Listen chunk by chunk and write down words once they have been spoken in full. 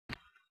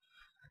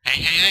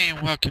Hey,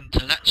 and welcome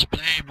to Let's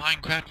Play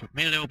Minecraft with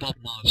me, Little Bob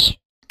Mars.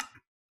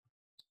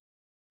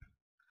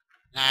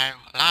 Now,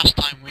 last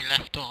time we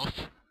left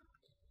off,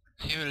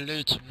 here are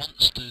loads of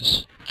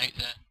monsters out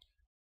there.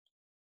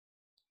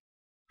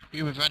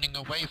 We were running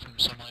away from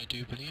some, I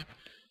do believe.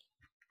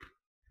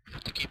 We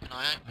have to keep an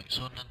eye out, make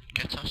someone doesn't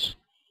get us.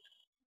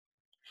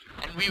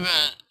 And we were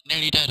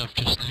nearly dead, I've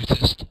just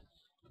noticed.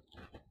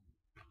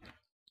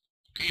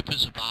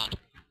 Creepers are bad.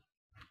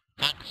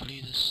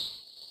 Thankfully,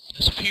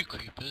 there's a few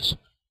creepers.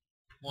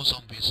 More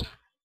zombies though.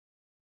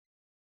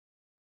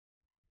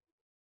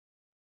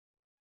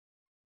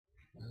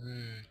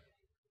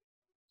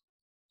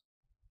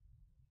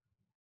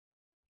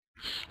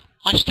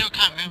 I still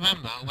can't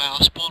remember where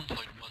our spawn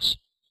point was.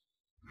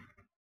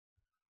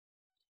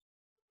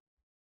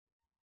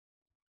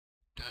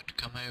 Don't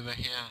come over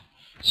here,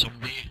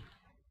 zombie.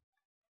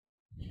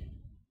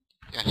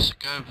 Yes,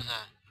 go over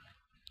there.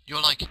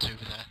 You'll like it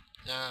over there.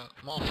 There are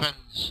more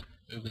friends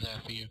over there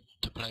for you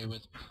to play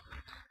with.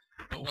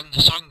 But when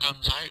the sun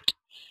comes out,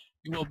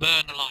 you will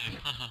burn alive.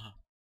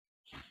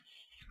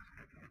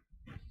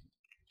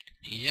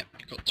 Yep,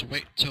 you got to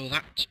wait till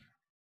that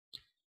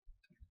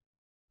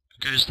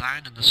goes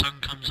down and the sun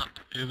comes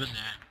up over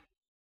there.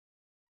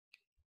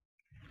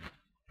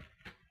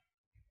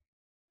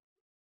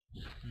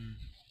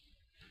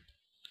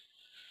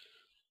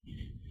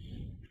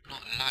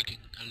 Not lagging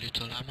a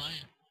little, am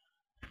I?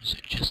 Or is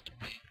it just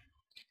me?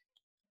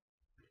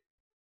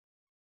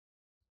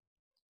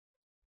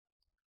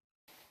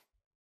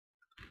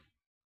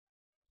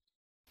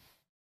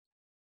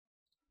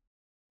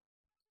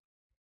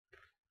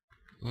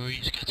 Oh,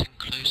 he's getting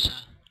closer.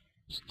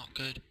 It's not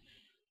good.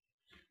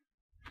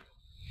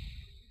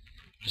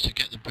 Just to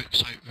get the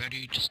bricks out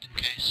ready, just in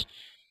case.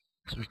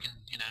 So we can,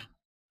 you know,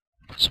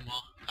 put some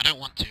more. I don't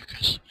want to,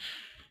 because,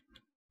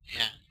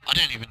 yeah, I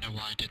don't even know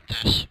why I did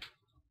this.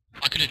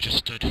 I could have just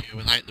stood here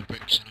without the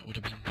bricks and it would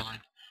have been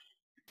fine.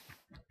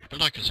 But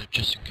like I said,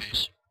 just in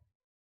case.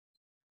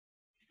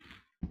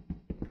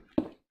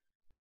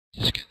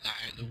 Just get that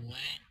out of the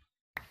way.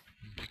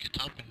 And pick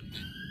it up and...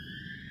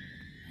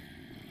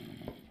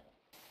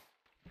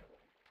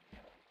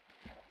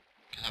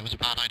 Okay, that was a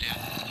bad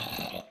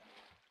idea.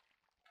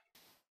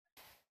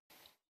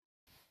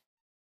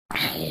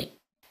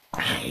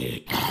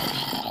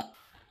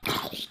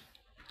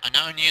 I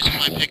know I'm using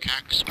my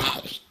pickaxe,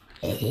 but...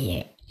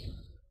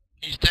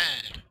 He's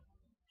dead.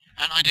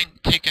 And I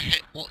didn't take a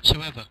hit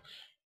whatsoever.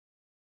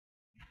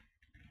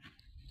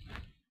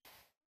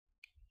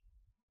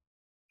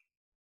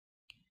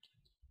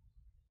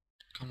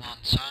 Come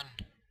on, son.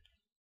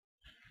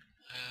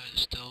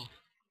 It's still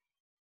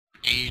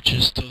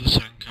ages till the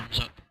sun comes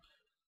up.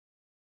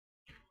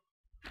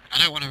 I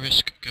don't want to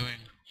risk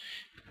going...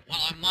 What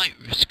I might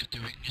risk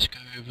doing is go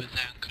over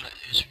there and collect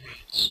those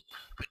reeds.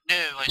 But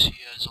no, I see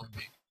a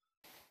zombie.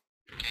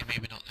 Okay,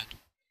 maybe not then.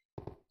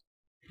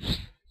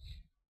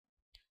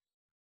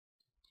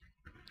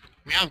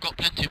 We have got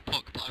plenty of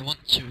pork, but I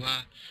want to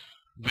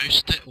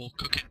roast it or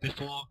cook it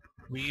before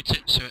we eat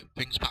it so it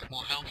brings back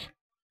more health.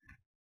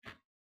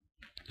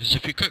 Because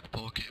if you cook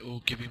pork, it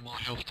will give you more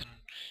health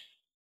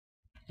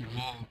than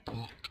raw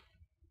pork.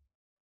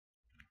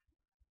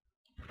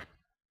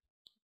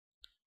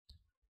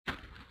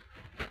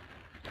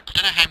 I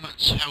don't know how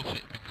much health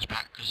it brings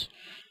back, because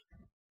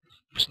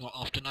it's not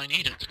often I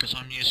need it, because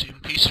I'm usually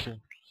peaceful.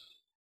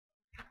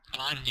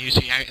 And I'm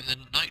usually out in the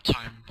night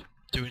time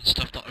doing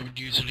stuff that I would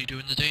usually do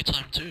in the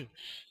daytime too.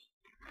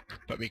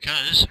 But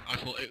because I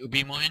thought it would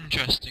be more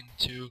interesting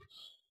to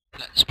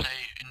let's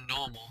play in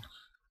normal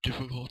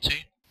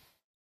difficulty.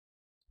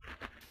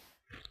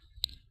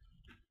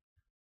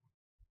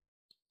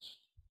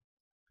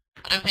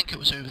 I don't think it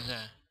was over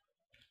there.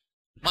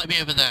 It might be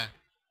over there.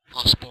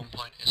 Our spawn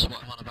point is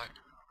what I'm on about.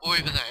 Or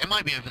over there. It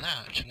might be over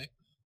there actually.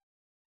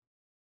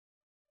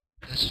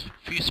 There's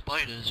a few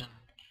spiders and,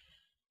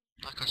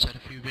 like I said a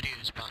few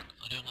videos back,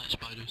 I don't like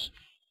spiders.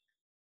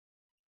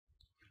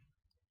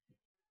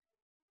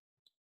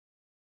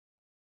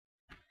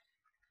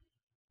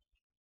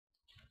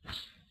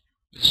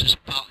 This is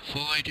part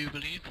 4, I do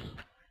believe.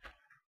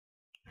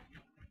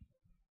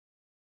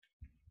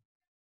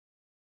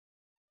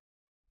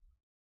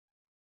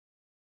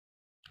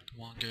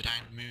 Come on, go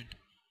down, moon.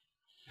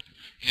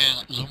 Yeah,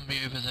 that zombie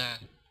over there.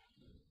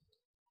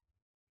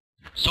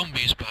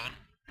 Zombies burn.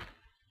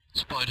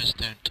 Spiders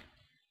don't.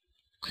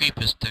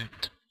 Creepers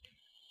don't.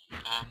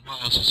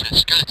 What else is there?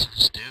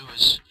 Skeletons do,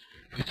 as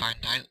we find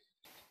out.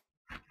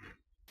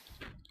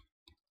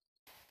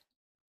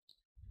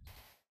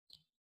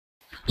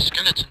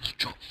 Skeletons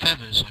drop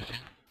feathers, I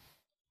think.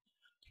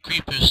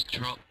 Creepers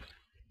drop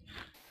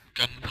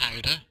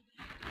gunpowder.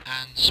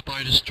 And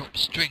spiders drop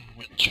string,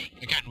 which,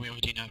 again, we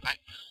already know about.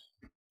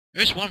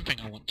 There is one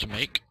thing I want to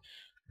make.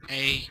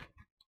 A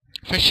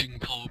fishing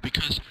pole,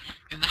 because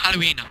in the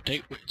Halloween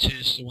update, which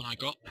is the one I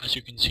got, as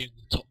you can see in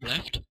the top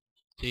left,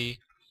 the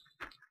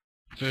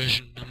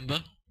version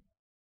number,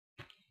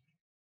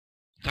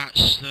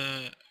 that's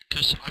the...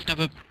 because I've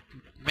never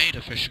made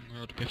a fishing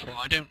rod before.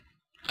 I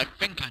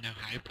think I know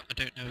how, but I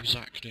don't know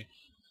exactly.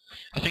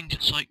 I think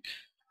it's like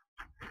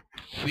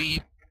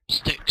 3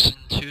 sticks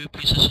and 2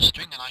 pieces of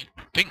string, and I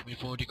think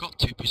we've already got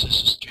 2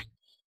 pieces of string.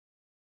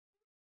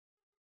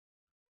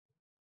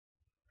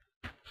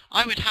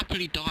 I would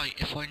happily die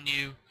if I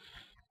knew,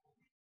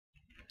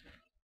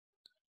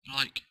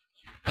 like,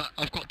 but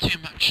I've got too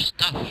much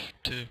stuff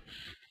to,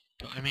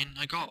 but I mean,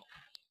 I got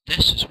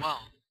this as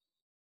well.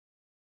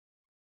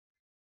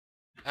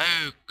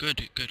 Oh,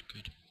 good.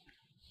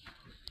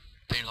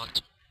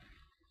 Daylight.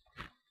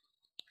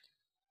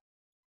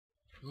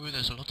 Ooh,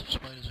 there's a lot of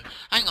spiders.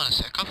 Hang on a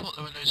sec, I thought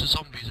there were loads of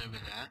zombies over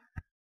there.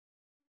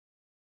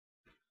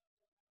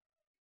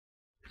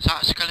 Is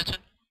that a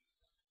skeleton?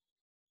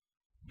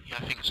 Yeah,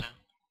 I think so.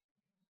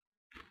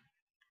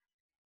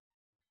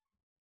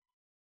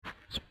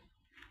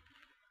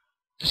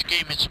 This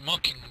game is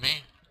mocking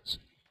me.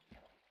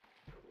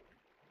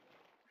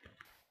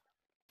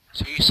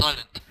 So he's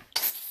silent.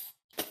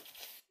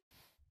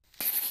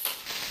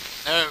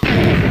 No!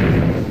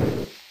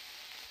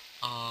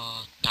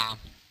 Oh, damn.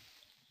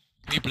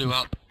 We blew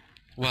up.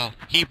 Well,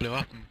 he blew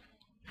up and,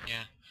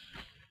 yeah.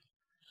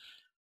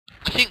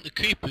 I think the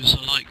creepers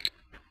are like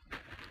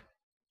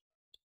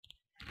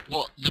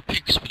what the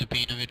pigs would have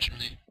been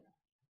originally.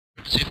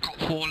 Because they've got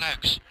 4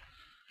 legs.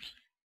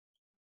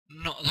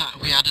 Not that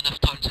we had enough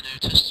time to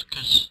notice,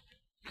 because,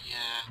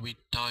 yeah, we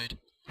died.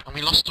 And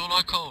we lost all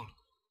our coal.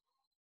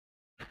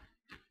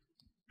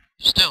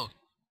 Still,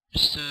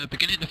 it's the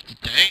beginning of the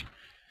day.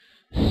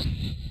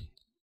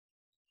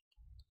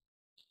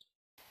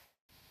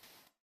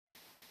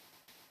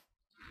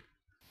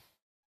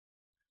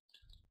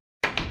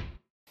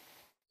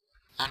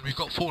 And we've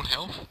got full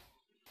health.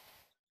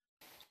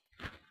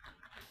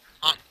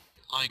 I'm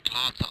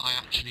glad that I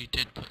actually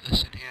did put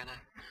this in here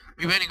now.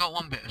 We've only got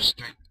 1 bit of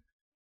string.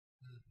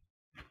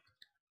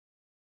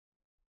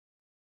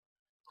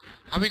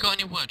 Have we got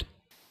any wood?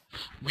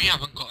 We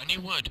haven't got any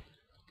wood.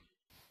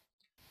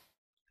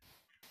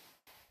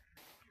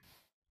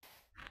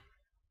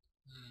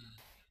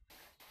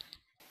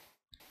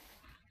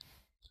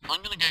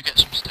 I'm gonna go get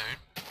some stone.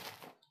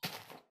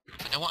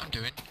 I know what I'm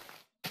doing.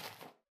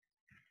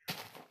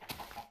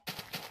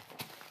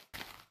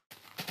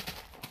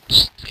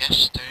 Yes,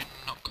 stone,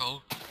 not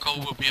coal. Coal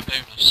will be a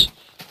bonus.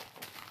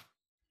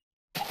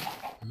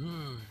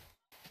 Ooh.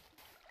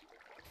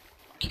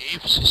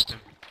 Cave system.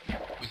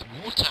 With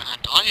water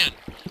and iron.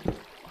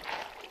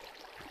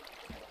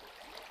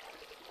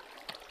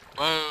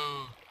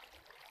 Whoa.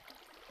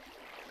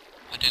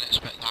 I didn't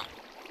expect that.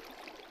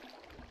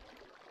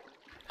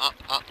 Up,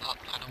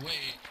 and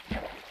away.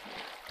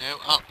 No,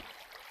 up.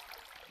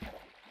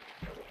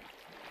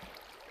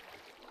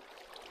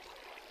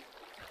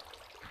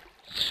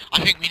 I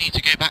think we need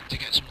to go back to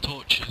get some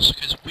torches,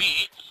 because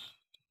we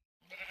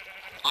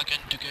are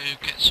going to go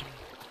get some,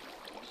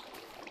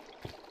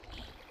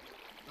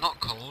 not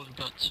coal,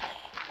 but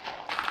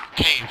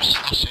caves,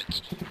 that's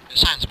it. It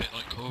sounds a bit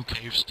like coal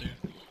caves do.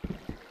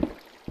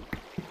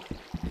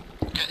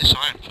 Get this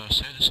iron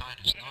first though, this iron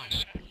is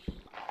nice.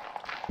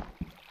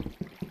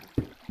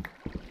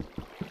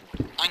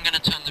 I'm going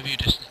to turn the view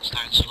distance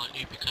down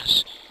slightly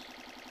because,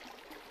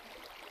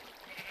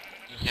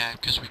 yeah,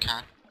 because we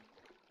can.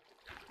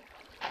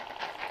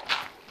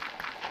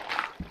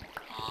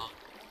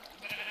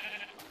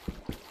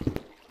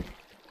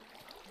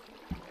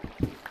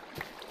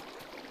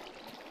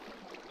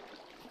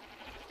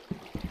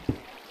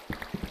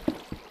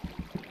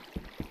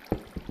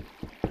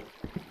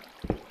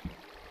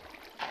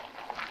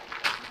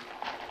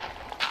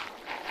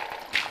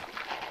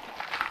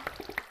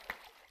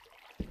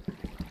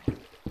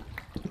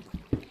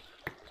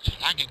 It's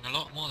lagging a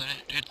lot more than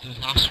it did the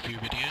last few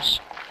videos.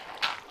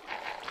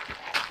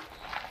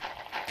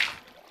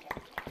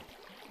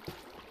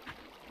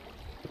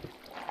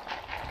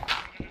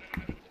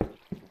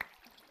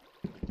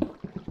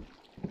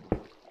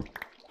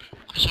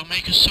 I shall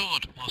make a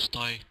sword whilst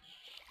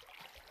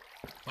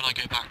when I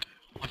go back.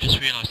 I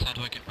just realised, how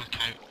do I get back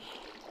out?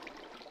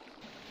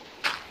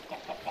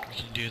 We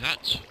can do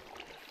that.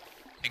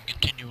 Then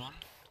continue on.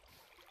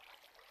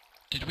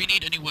 Did we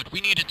need any wood? We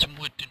needed some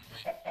wood, didn't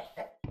we?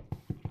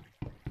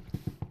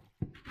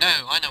 No,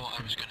 I know what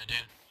I was going to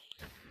do.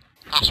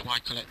 That's why I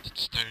collected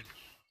stone.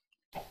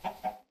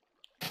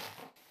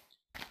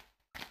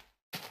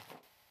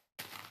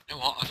 You know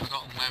what, I've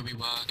forgotten where we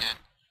were again.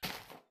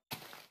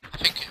 I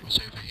think it was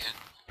over here.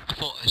 I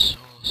thought I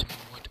saw some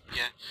wood.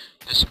 Yeah,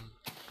 there's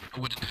a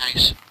wooden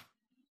house.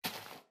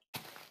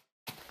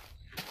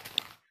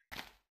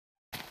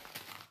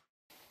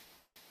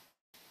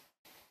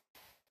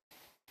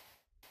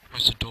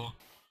 Where's the door?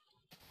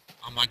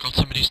 Oh my god,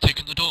 somebody's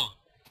taken the door.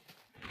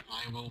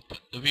 I will put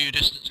the view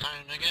distance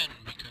down again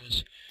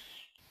because,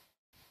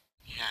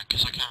 yeah,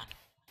 because I can.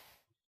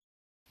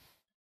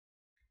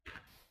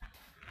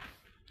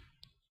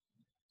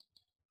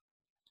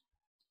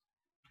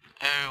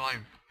 Oh,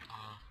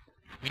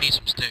 we need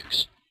some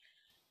sticks.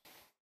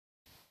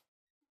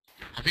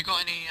 Have you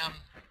got any,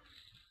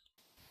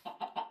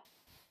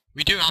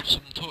 we do have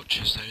some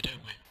torches though,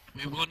 don't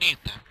we? We will need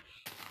them.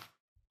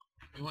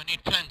 We will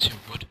need plenty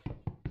of wood.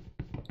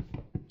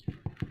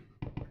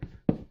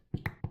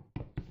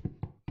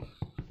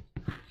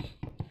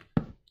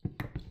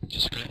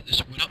 just collect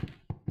this wood up.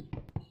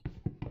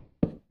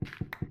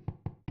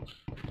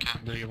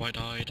 Can't believe I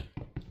died.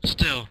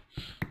 Still.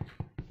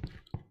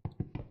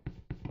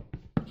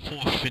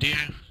 4th video.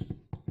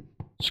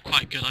 It's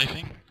quite good, I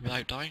think,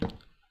 without dying.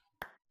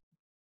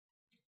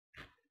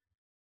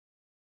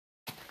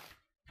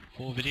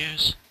 4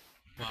 videos.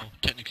 Well,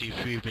 technically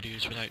 3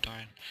 videos without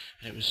dying,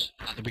 and it was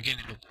at the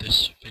beginning of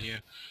this video.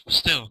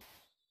 Still,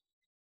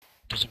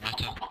 doesn't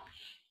matter.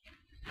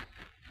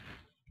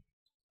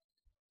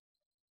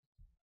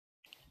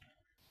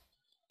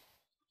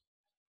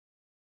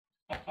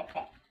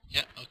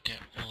 Yep, I'll get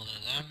all of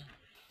them.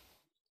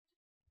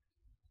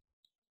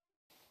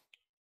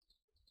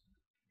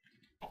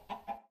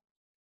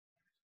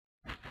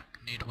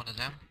 Need one of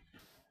them.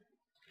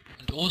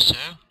 And also,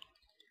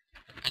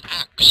 an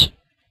axe.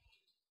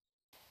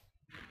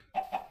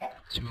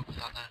 So we'll put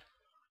that there.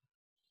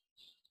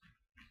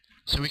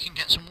 So we can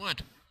get some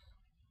wood.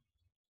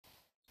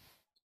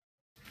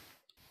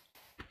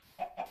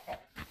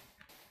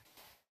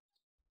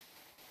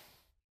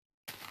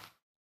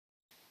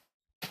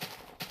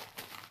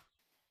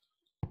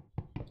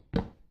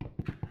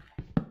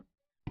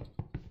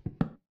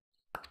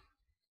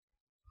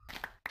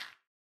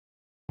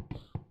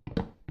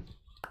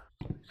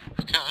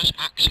 Because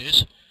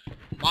axes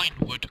mine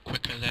wood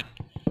quicker than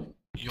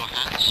your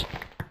hands.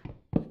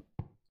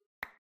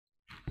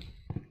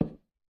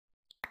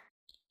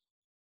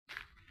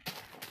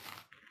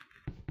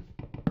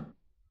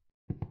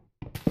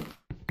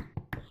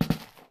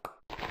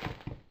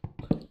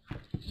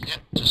 Yep,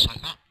 just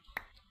like that.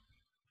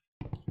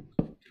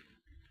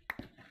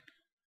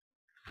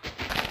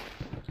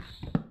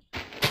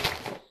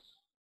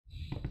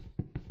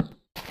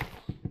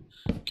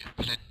 Get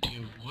plenty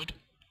of wood.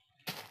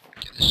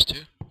 Get this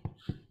too.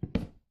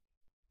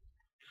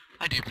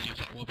 I do believe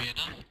that will be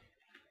enough.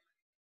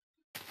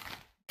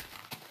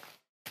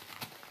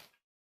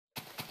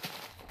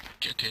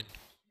 Chicken.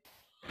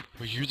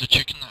 Were you the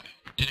chicken that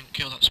didn't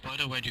kill that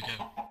spider? Where'd you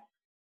go?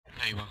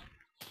 There you are.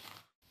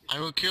 I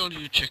will kill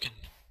you, chicken.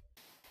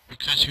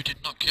 Because you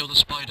did not kill the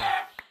spider.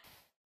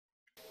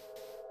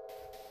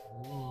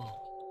 Ooh.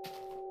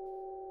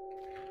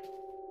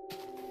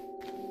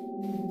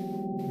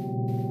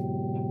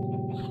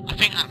 I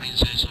think that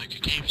means there's like a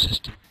cave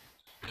system.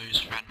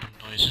 Those random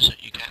noises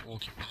that you get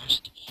walking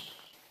past.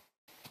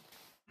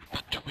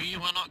 But we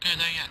will not go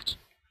there yet.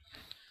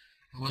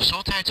 We will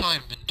sort out our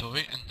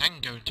inventory and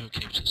then go into a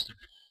cave system.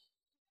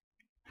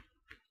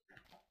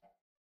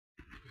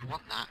 We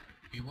want that.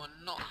 We will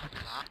not have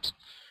that.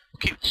 We'll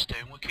keep the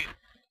stone, we'll keep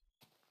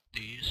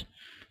these.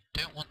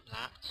 Don't want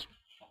that.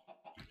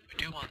 We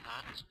do want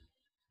that.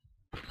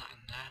 Put that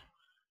in there.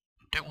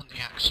 Don't want the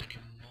axe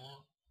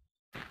anymore.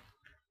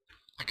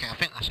 Okay, I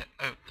think that's it.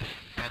 Oh, the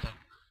feather.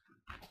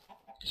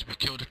 Because we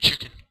killed a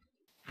chicken.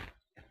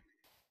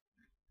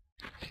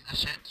 I think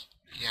that's it.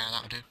 Yeah,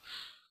 that'll do.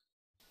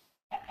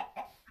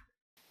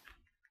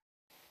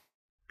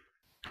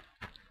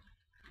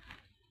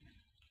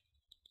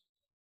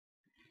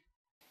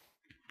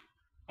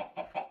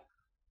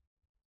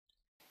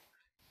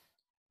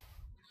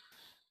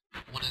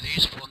 One of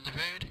these for on the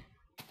road.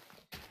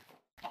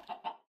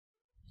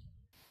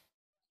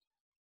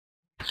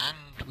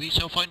 And we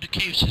shall find a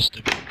cave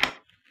system.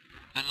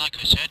 And like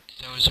I said,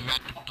 there was a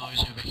random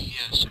noise over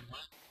here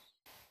somewhere.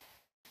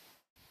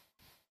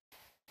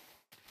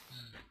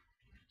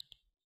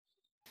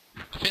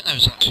 I think there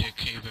was actually a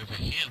cave over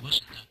here,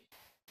 wasn't there?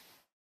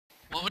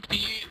 What would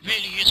be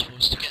really useful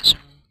is to get some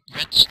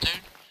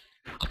redstone.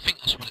 I think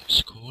that's what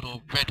it's called,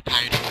 or red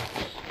powder.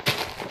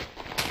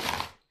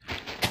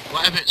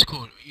 Whatever it's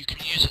called, you can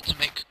use it to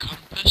make a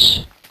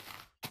compass.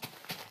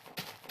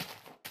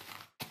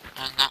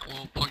 And that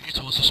will point you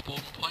towards the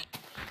spawn point.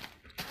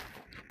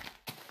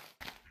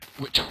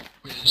 Which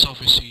is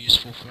obviously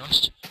useful for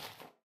us.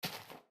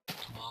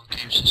 Come on,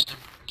 cave system.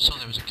 I saw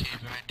there was a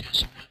cave around here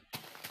somewhere.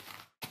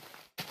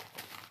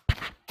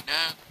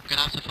 No, we're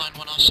gonna have to find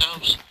one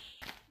ourselves.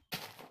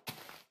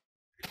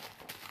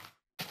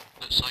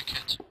 Looks like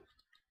it.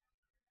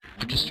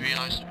 I just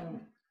realised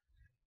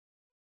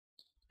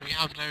we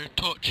have no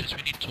torches,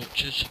 we need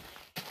torches.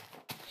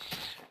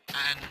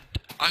 And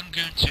I'm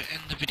going to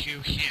end the video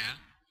here.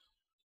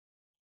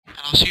 And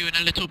I'll see you in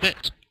a little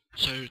bit.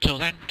 So till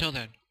then.